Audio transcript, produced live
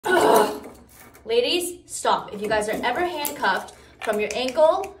Ladies, stop. If you guys are ever handcuffed from your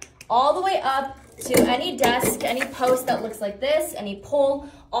ankle all the way up to any desk, any post that looks like this, any pole,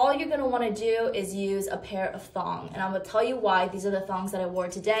 all you're gonna wanna do is use a pair of thongs. And I'm gonna tell you why. These are the thongs that I wore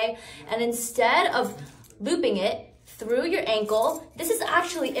today. And instead of looping it through your ankle, this is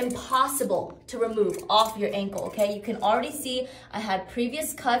actually impossible to remove off your ankle, okay? You can already see I had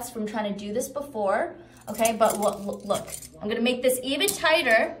previous cuts from trying to do this before, okay? But look, I'm gonna make this even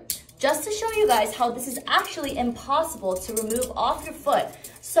tighter just to show you guys how this is actually impossible to remove off your foot.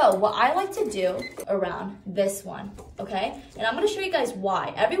 So what I like to do around this one, okay? And I'm gonna show you guys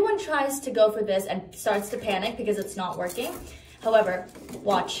why. Everyone tries to go for this and starts to panic because it's not working. However,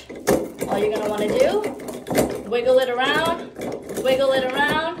 watch. All you're gonna wanna do, wiggle it around, wiggle it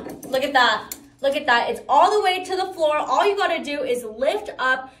around. Look at that. Look at that. It's all the way to the floor. All you gotta do is lift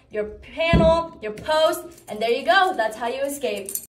up your panel, your post, and there you go. That's how you escape.